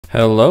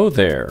Hello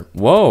there.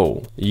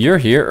 Whoa, you're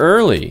here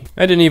early.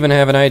 I didn't even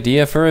have an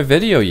idea for a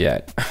video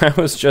yet. I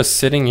was just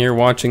sitting here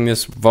watching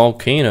this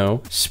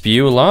volcano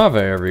spew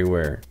lava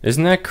everywhere.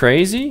 Isn't that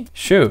crazy?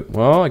 Shoot,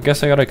 well, I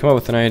guess I gotta come up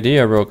with an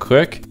idea real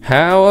quick.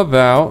 How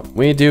about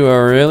we do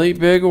a really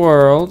big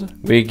world,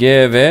 we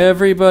give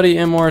everybody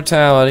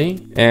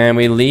immortality, and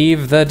we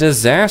leave the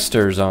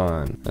disasters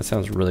on. That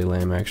sounds really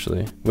lame,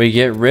 actually. We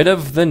get rid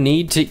of the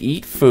need to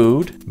eat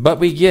food, but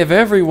we give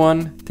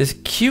everyone this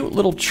cute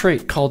little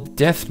trait called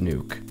Death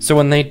Nuke. So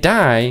when they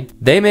die,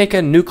 they make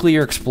a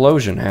nuclear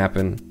explosion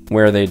happen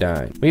where they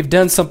die. We've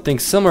done something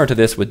similar to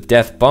this with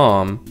Death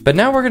Bomb, but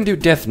now we're gonna do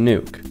Death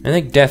Nuke. I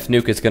think Death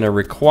Nuke is gonna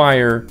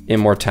require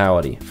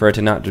immortality for it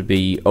to not to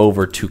be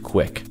over too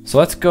quick. So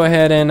let's go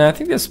ahead and I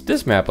think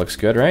this map looks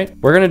good, right?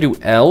 We're gonna do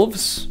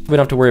elves. We don't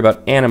have to worry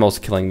about animals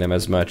killing them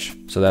as much,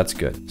 so that's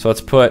good. So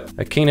let's put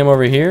a kingdom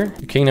over here,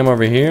 a kingdom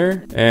over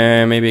here,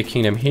 and maybe a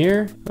kingdom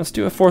here. Let's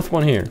do a fourth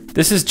one here.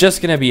 This is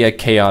just gonna be a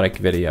chaotic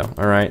video,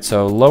 all right?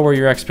 So lower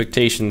your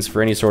expectations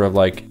for any sort of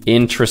like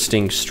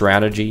interesting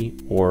strategy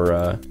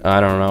or I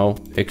don't know,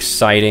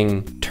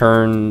 exciting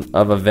turn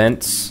of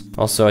events.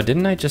 Also,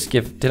 did I just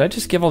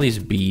give all these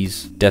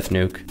bees Death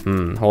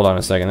Nuke? Hold on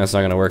a second, that's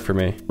not gonna work for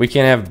me. We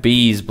can't have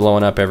bees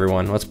blowing up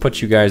everyone. Let's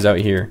put you guys out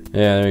here.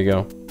 Yeah, there you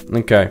go.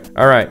 Okay,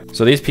 all right,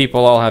 so these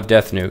people all have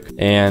Death Nuke,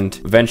 and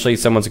eventually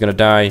someone's gonna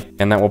die,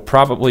 and that will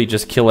probably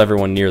just kill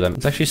everyone near them.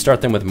 Let's actually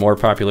start them with more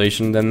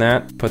population than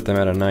that. Put them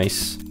at a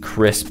nice,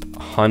 crisp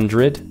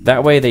 100.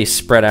 That way they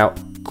spread out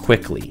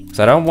quickly.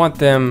 So I don't want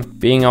them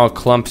being all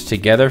clumped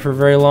together for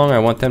very long. I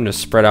want them to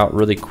spread out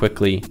really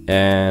quickly,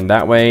 and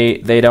that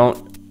way they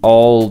don't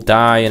all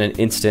die in an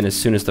instant as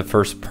soon as the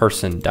first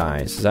person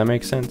dies. Does that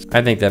make sense?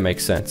 I think that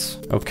makes sense.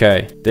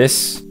 Okay,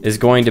 this is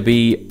going to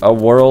be a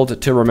world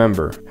to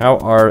remember. How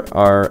are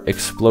our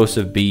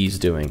explosive bees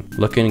doing?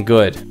 Looking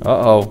good.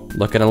 Uh-oh,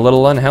 looking a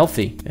little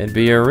unhealthy. It'd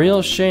be a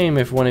real shame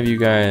if one of you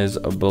guys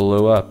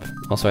blew up.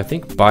 Also, I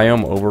think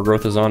biome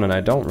overgrowth is on, and I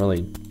don't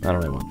really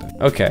want that.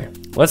 Okay,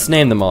 let's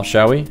name them all,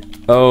 shall we?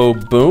 Oh,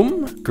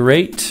 boom.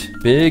 Great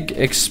big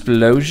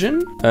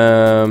explosion.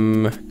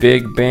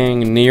 Big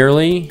bang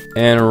nearly.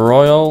 And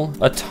Royal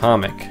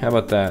atomic. How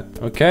about that?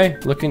 Okay,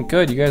 looking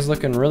good. You guys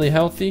looking really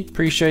healthy.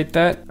 Appreciate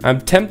that. I'm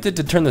tempted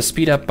to turn the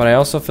speed up, but I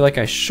also feel like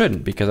I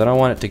shouldn't because I don't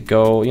want it to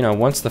go, you know,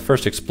 once the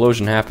first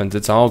explosion happens,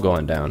 it's all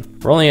going down.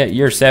 We're only at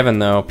year 7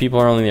 though. People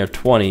are only in their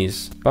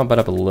 20s. Bump it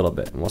up a little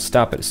bit and we'll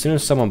stop it as soon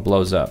as someone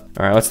blows up.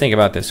 All right, let's think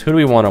about this. Who do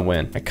we want to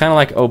win? I kind of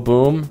like Oh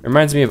Boom. It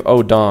reminds me of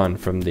Oh Dawn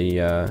from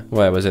the,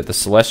 what was it?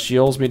 The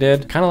Celestials we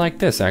did. Kind of like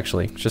this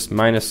actually, just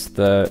minus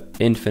the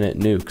infinite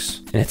nukes.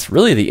 And it's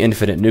really the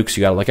infinite nukes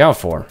you gotta look out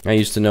for. I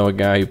used to know a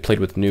guy who played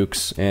with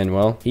nukes and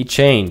well, he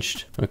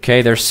changed.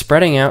 Okay, they're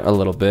spreading out a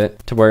little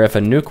bit to where if a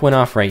nuke went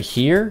off right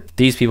here,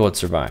 these people would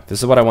survive. This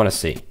is what I want to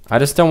see. I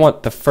just don't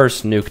want the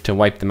first nuke to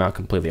wipe them out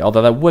completely,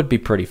 although that would be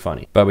pretty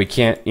funny. But we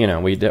can't, you know,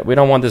 we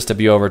don't want this to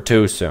be over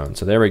too soon.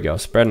 So there we go,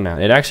 spreading out.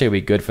 It'd actually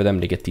be good for them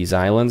to get these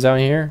islands out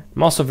here.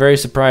 I'm also very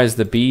surprised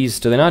the bees,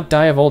 do they not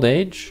die of old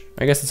age?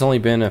 I guess it's only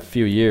been a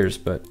few years,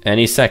 but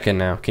any second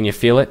now. Can you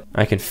feel it?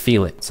 I can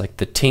feel it. It's like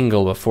the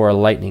tingle before a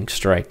lightning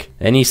strike.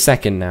 Any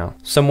second now,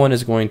 someone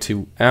is going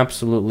to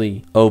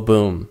absolutely, oh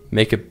boom,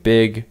 make a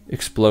big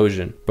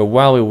explosion. But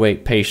while we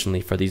wait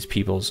patiently for these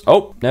people's,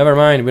 oh, never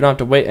mind, we don't have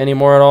to wait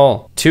anymore at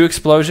all. 2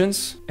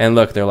 explosions, and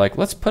look, they're like,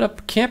 let's put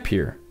up camp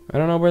here. I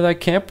don't know where that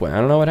camp went. I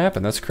don't know what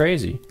happened. That's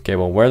crazy. Okay,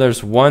 well, where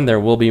there's one, there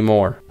will be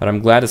more. But I'm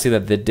glad to see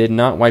that they did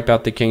not wipe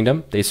out the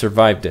kingdom. They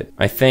survived it.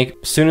 I think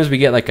as soon as we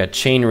get like a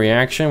chain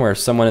reaction where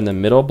someone in the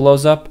middle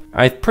blows up,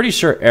 I'm pretty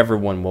sure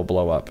everyone will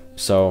blow up.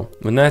 So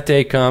when that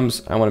day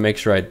comes, I want to make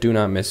sure I do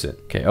not miss it.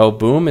 Okay, Oh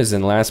Boom is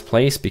in last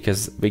place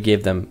because we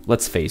gave them,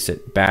 let's face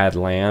it, bad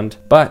land.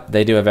 But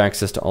they do have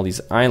access to all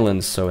these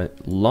islands, so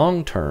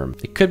long term,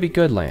 it could be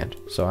good land.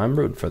 So I'm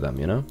rooting for them,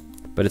 you know?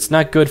 But it's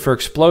not good for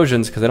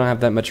explosions because they don't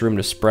have that much room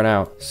to spread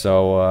out.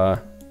 So,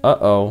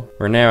 uh-oh.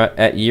 We're now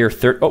at year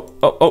 30.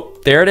 Oh,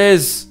 there it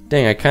is.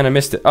 Dang, I kind of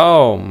missed it.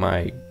 Oh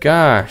my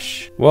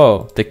gosh.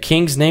 Whoa, the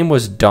king's name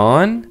was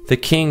Dawn? The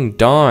King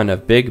Dawn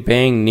of Big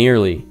Bang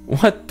Nearly.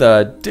 What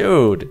the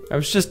dude? I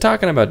was just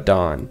talking about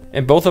Dawn.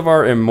 In both of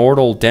our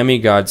Immortal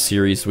Demigod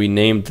series, we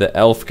named the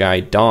elf guy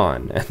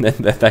Dawn, and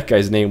then that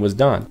guy's name was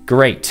Dawn.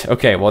 Great.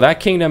 Okay, well that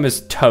kingdom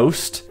is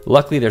toast.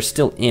 Luckily, they're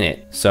still in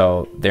it,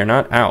 so they're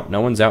not out.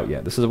 No one's out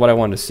yet. This is what I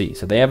wanted to see.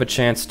 So they have a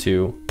chance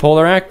to pull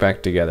their act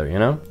back together, you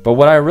know? But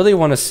what I really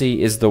want to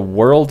see is the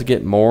world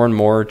get more and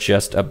more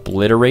just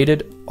obliterated.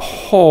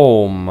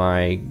 Oh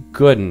my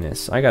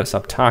goodness. I gotta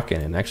stop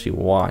talking and actually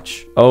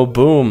watch. Oh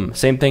boom.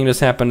 Same thing just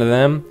happened to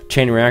them.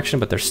 Chain reaction,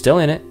 but they're still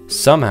in it.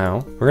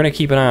 Somehow. We're gonna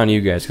keep an eye on you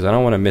guys because I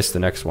don't want to miss the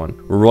next one.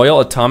 Royal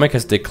Atomic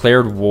has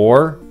declared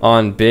war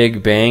on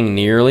Big Bang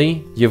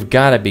Nearly. You've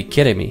gotta be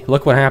kidding me.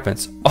 Look what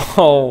happens.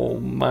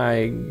 Oh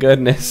my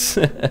goodness.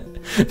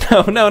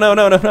 No.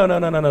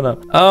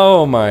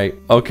 Oh my.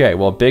 Okay,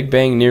 well Big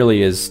Bang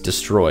Nearly is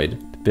destroyed.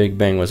 Big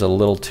Bang was a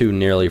little too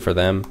nearly for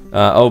them.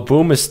 Oh,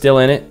 Boom is still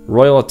in it.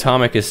 Royal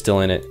Atomic is still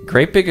in it.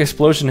 Great Big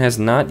Explosion has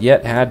not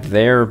yet had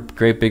their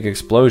Great Big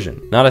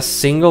Explosion. Not a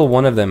single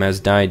one of them has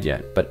died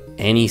yet, but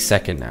any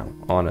second now,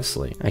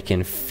 honestly. I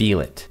can feel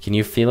it. Can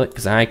you feel it?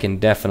 Because I can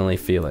definitely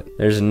feel it.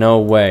 There's no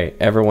way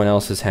everyone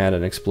else has had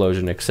an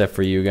explosion except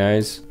for you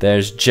guys.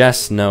 There's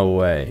just no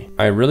way.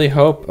 I really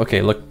hope...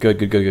 Okay, look,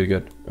 good.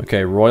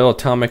 Okay, Royal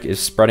Atomic is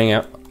spreading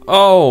out.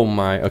 Oh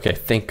my, okay,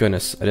 thank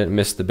goodness I didn't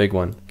miss the big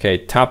one. Okay,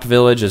 top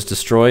village is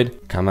destroyed.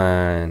 Come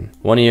on.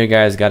 One of you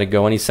guys got to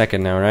go any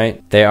second now,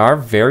 right? They are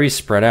very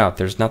spread out.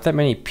 There's not that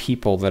many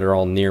people that are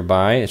all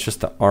nearby. It's just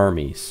the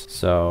armies.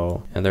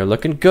 So, and they're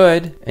looking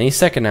good. Any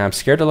second now, I'm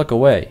scared to look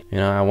away. You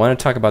know, I want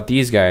to talk about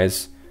these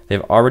guys.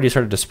 They've already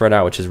started to spread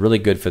out, which is really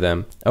good for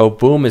them. Oh,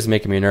 Boom is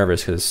making me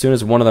nervous because as soon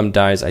as one of them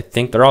dies, I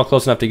think they're all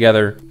close enough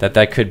together that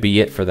that could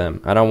be it for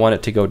them. I don't want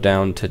it to go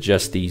down to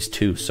just these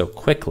two so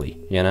quickly,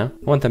 you know?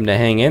 I want them to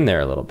hang in there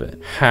a little bit.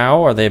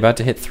 How are they about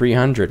to hit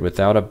 300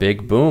 without a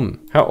big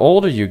boom? How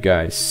old are you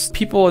guys?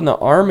 People in the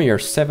army are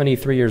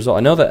 73 years old.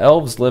 I know the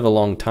elves live a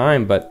long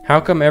time, but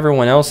how come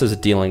everyone else is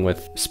dealing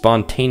with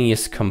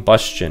spontaneous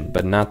combustion,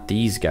 but not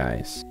these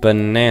guys?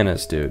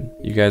 Bananas, dude.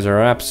 You guys are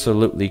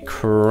absolutely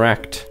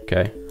correct.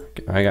 Okay.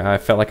 I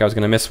felt like I was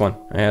going to miss one.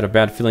 I had a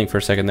bad feeling for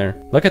a second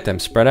there. Look at them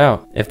spread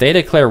out. If they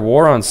declare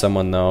war on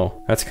someone,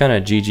 though, that's kind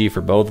of GG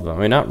for both of them.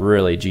 I mean, not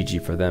really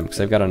GG for them because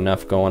they've got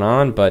enough going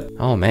on, but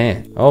oh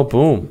man. Oh,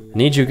 Boom. I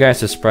need you guys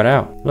to spread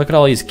out. Look at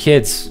all these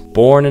kids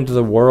born into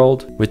the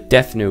world with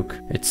Death Nuke.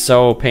 It's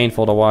so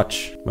painful to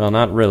watch. Well,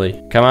 not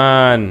really. Come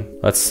on.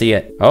 Let's see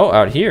it. Oh,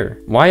 out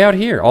here. Why out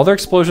here? All their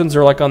explosions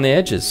are like on the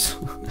edges.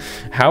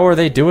 How are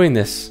they doing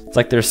this? It's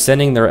like they're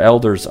sending their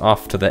elders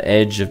off to the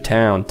edge of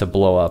town to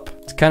blow up.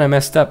 It's kind of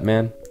messed up,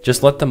 man.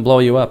 Just let them blow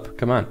you up.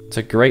 Come on. It's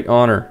a great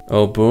honor.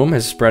 Oh, Boom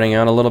is spreading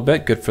out a little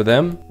bit. Good for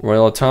them.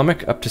 Royal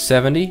Atomic up to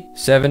 70,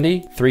 70,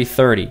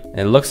 330.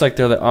 It looks like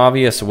they're the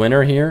obvious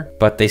winner here,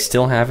 but they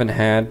still haven't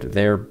had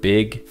their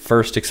big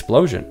first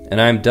explosion. And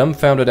I'm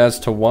dumbfounded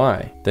as to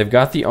why. They've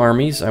got the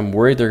armies. I'm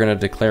worried they're going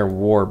to declare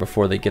war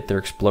before they get their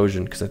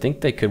explosion because I think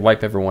they could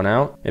wipe everyone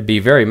out. It'd be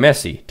very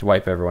messy to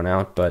wipe everyone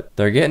out, but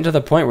they're getting to the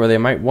point where they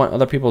might want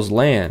other people's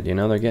land. You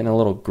know, they're getting a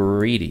little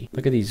greedy.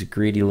 Look at these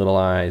greedy little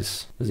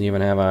eyes. Doesn't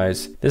even have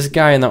eyes. This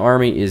guy in the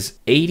army is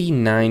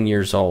 89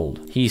 years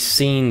old. He's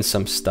seen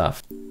some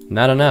stuff.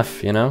 Not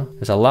enough, you know?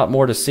 There's a lot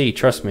more to see,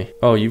 trust me.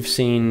 Oh, you've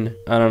seen,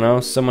 I don't know,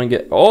 someone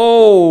get...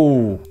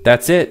 Oh!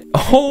 That's it.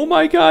 Oh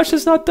my gosh,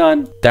 it's not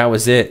done. That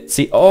was it.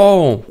 See,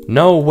 oh,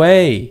 no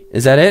way.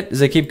 Is that it?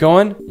 Does it keep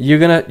going? You're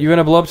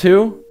gonna blow up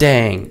too?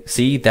 Dang.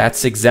 See,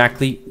 that's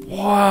exactly...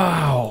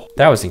 Wow.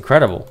 That was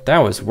incredible. That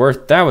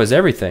was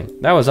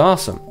everything. That was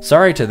awesome.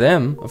 Sorry to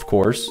them, of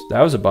course. That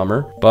was a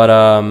bummer. But,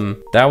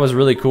 that was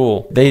really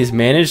cool. They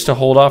managed to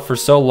hold off for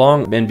so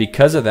long, and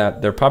because of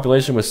that, their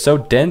population was so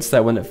dense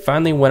that when it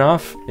finally went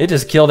off, it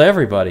just killed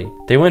everybody.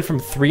 They went from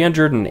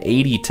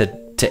 380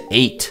 to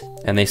 8.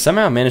 And they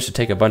somehow managed to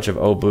take a bunch of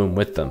Oh Boom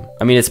with them.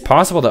 I mean, it's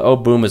possible that Oh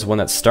Boom is one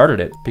that started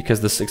it because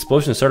this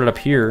explosion started up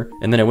here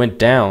and then it went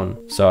down.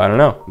 So I don't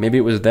know. Maybe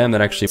it was them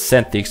that actually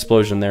sent the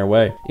explosion their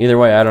way. Either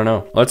way, I don't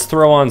know. Let's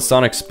throw on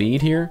Sonic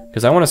Speed here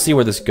because I want to see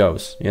where this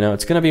goes. You know,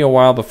 it's going to be a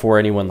while before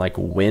anyone like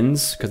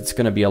wins because it's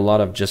going to be a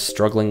lot of just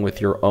struggling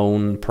with your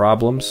own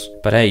problems.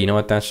 But hey, you know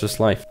what? That's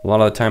just life. A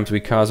lot of the times we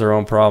cause our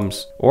own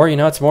problems. Or, you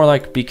know, it's more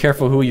like be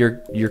careful who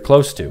you're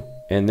close to.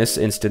 In this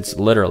instance,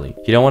 literally.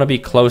 You don't want to be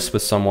close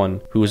with someone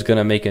who's going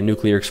to make a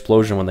nuclear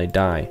explosion when they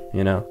die,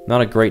 you know?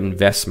 Not a great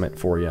investment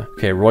for you.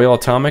 Okay, Royal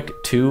Atomic,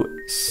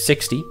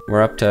 260.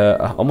 We're up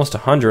to almost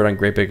 100 on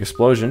Great Big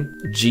Explosion.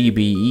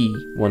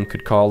 GBE, one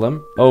could call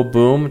them. Oh,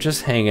 Boom,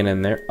 just hanging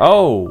in there.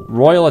 Oh,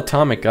 Royal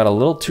Atomic got a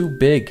little too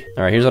big.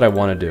 All right, here's what I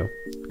want to do.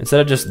 Instead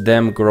of just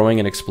them growing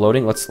and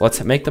exploding,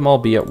 let's make them all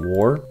be at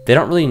war. They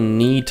don't really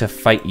need to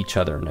fight each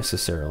other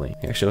necessarily.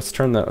 Actually,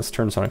 let's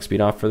turn Sonic Speed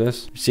off for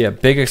this. You see a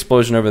big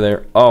explosion over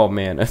there. Oh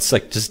man, it's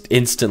like just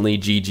instantly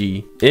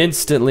GG.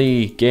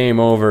 Instantly game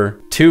over.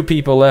 2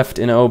 people left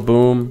in Oh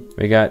Boom.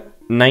 We got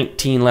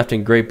 19 left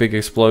in Great Big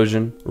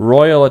Explosion.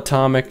 Royal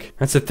Atomic.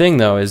 That's the thing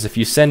though, is if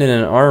you send in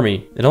an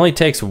army, it only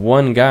takes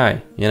one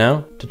guy, you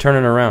know, to turn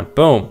it around.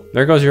 Boom.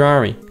 There goes your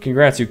army.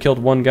 Congrats, you killed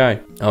one guy.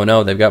 Oh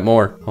no, they've got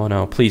more. Oh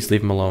no, please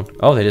leave them alone.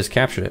 Oh, they just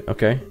captured it.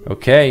 Okay.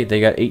 Okay,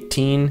 they got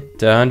 18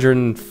 to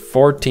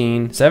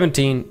 114,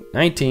 17,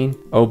 19.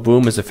 Oh,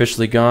 Boom is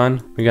officially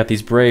gone. We got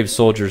these brave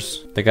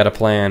soldiers. They got a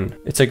plan.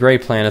 It's a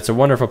great plan. It's a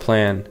wonderful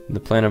plan.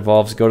 The plan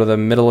involves go to the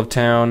middle of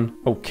town.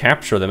 Oh,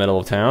 capture the middle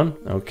of town.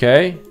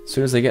 Okay. As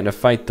soon as they get in a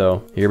fight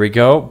though. Here we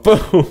go.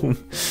 Boom.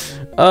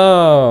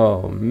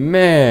 Oh,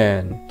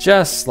 man.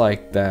 Just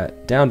like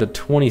that. Down to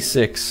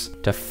 26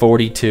 to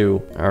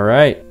 42. All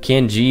right.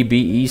 Can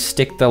GBE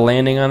stick the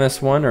landing on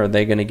this one, or are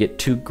they going to get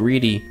too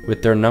greedy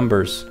with their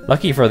numbers?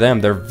 Lucky for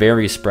them, they're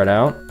very spread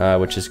out,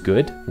 which is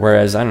good.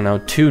 Whereas, I don't know,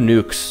 2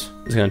 nukes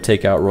is going to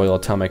take out Royal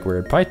Atomic, where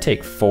it'd probably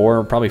take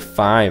 4, probably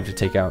 5 to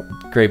take out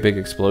Great Big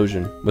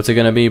Explosion. What's it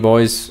going to be,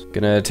 boys?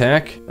 Gonna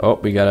attack? Oh,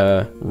 we got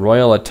a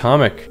Royal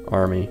Atomic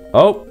army.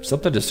 Oh,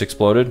 something just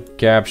exploded.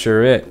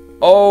 Capture it.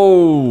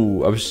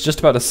 Oh, I was just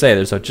about to say,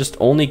 there's just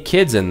only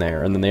kids in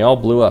there, and then they all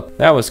blew up.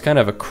 That was kind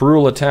of a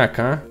cruel attack,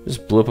 huh?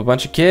 Just blew up a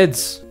bunch of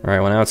kids. All right,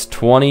 well now it's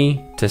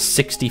 20 to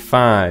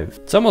 65.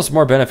 It's almost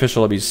more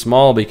beneficial to be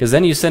small because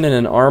then you send in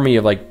an army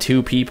of like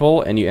 2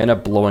 people and you end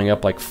up blowing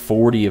up like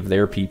 40 of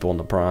their people in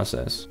the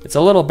process. It's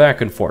a little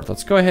back and forth.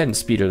 Let's go ahead and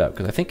speed it up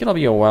because I think it'll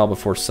be a while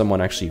before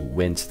someone actually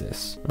wins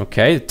this.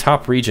 Okay, the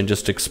top region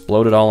just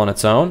exploded all on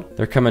its own.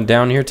 They're coming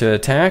down here to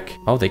attack.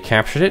 Oh, they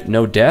captured it.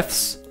 No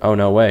deaths. Oh,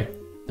 no way.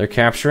 They're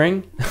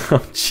capturing.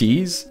 Oh,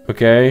 jeez.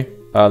 Okay.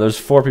 There's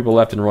 4 people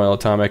left in Royal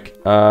Atomic.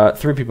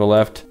 3 people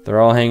left. They're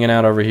all hanging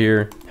out over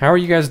here. How are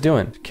you guys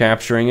doing?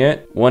 Capturing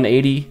it.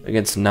 180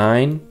 against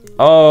 9.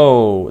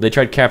 Oh, they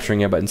tried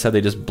capturing it, but instead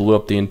they just blew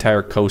up the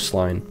entire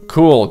coastline.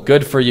 Cool.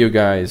 Good for you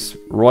guys.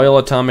 Royal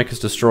Atomic is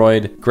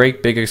destroyed.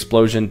 Great big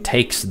explosion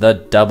takes the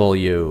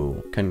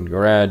W.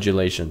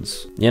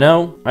 Congratulations. You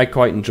know, I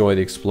quite enjoy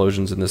the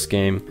explosions in this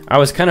game. I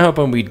was kind of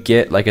hoping we'd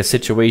get like a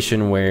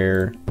situation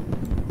where...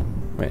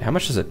 Wait, how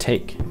much does it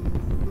take?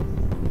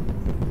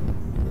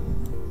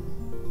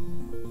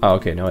 Oh,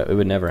 okay, no, it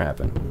would never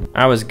happen.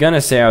 I was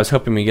gonna say I was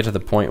hoping we get to the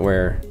point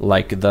where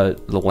like the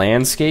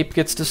landscape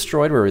gets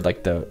destroyed, where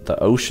like the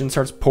ocean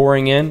starts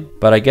pouring in,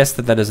 but I guess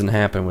that doesn't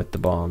happen with the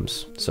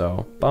bombs.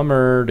 So,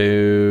 bummer,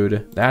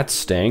 dude. That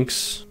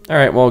stinks. All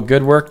right, well,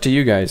 good work to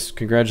you guys.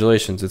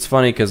 Congratulations. It's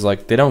funny because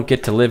like they don't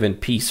get to live in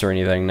peace or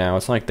anything now.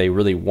 It's not like they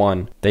really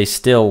won. They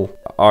still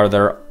are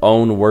their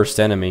own worst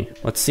enemy.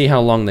 Let's see how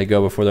long they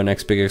go before their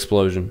next big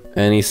explosion.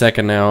 Any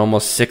second now,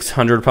 almost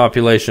 600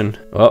 population.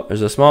 Oh,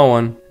 there's a small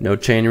one. No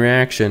chain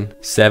reaction.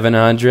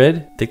 700.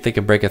 Think they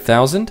can break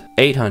 1,000?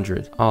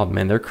 800. Oh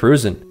man, they're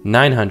cruising.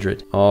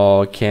 900.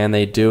 Oh, can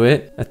they do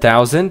it?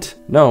 1,000?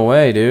 No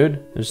way,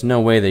 dude. There's no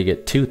way they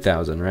get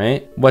 2,000,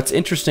 right? What's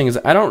interesting is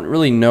I don't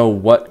really know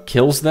what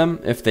kills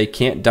them if they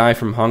can't die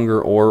from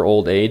hunger or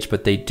old age,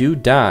 but they do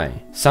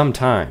die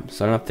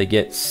sometimes. I don't know if they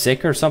get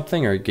sick or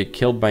something or get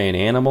killed by an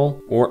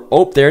animal or...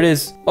 Oh, there it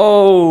is.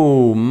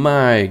 Oh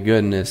my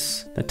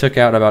goodness. That took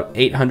out about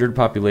 800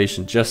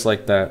 population just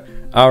like that.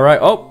 All right.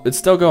 Oh, it's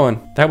still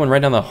going. That went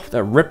right down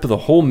that ripped the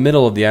whole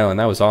middle of the island.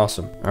 That was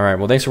awesome. All right.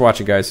 Well, thanks for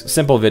watching, guys.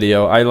 Simple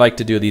video. I like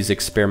to do these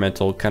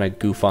experimental kind of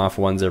goof off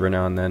ones every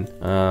now and then.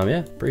 Yeah,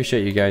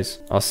 appreciate you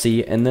guys. I'll see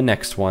you in the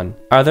next one.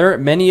 Are there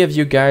many of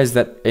you guys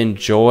that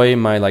enjoy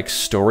my like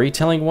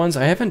storytelling ones?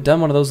 I haven't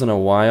done one of those in a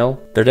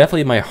while. They're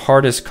definitely my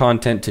hardest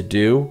content to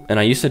do, and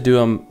I used to do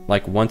them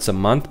like once a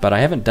month, but I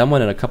haven't done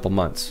one in a couple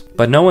months.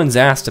 But no one's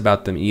asked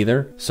about them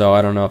either, so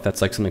I don't know if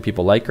that's like something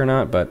people like or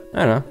not, but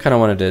I don't know. Kind of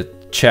wanted to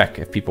check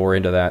if people were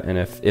into that, and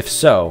if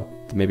so,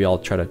 maybe I'll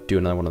try to do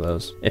another one of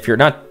those. If you're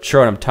not sure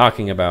what I'm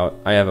talking about,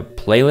 I have a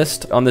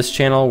playlist on this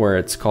channel where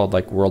it's called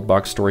like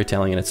WorldBox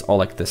storytelling, and it's all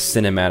like the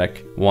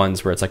cinematic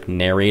ones where it's like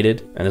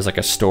narrated and there's like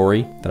a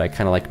story that I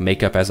kind of like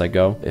make up as I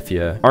go. If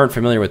you aren't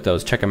familiar with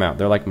those, check them out.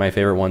 They're like my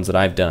favorite ones that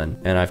I've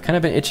done, and I've kind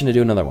of been itching to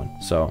do another one.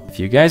 So if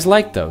you guys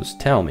like those,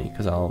 tell me,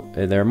 because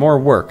they're more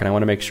work, and I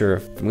want to make sure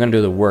if I'm gonna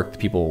do the work, the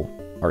people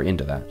are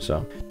into that.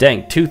 So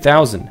dang,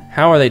 2,000.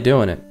 How are they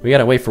doing it? We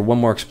gotta wait for one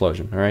more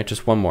explosion. All right,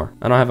 just one more.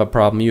 I don't have a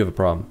problem. You have a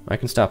problem. I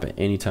can stop it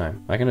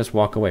anytime. I can just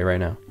walk away right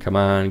now. Come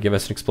on, give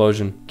us an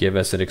explosion. Give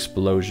us an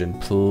explosion,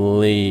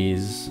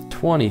 please.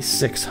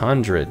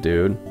 2,600,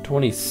 dude.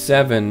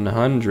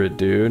 2,700,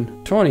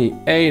 dude.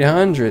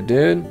 2,800,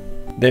 dude.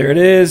 There it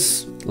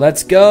is.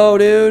 Let's go,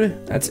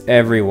 dude. That's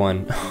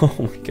everyone. Oh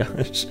my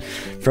gosh.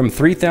 From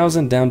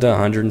 3,000 down to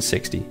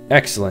 160.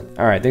 Excellent.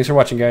 All right, thanks for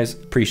watching, guys.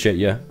 Appreciate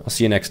you. I'll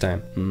see you next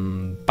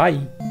time.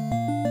 Bye.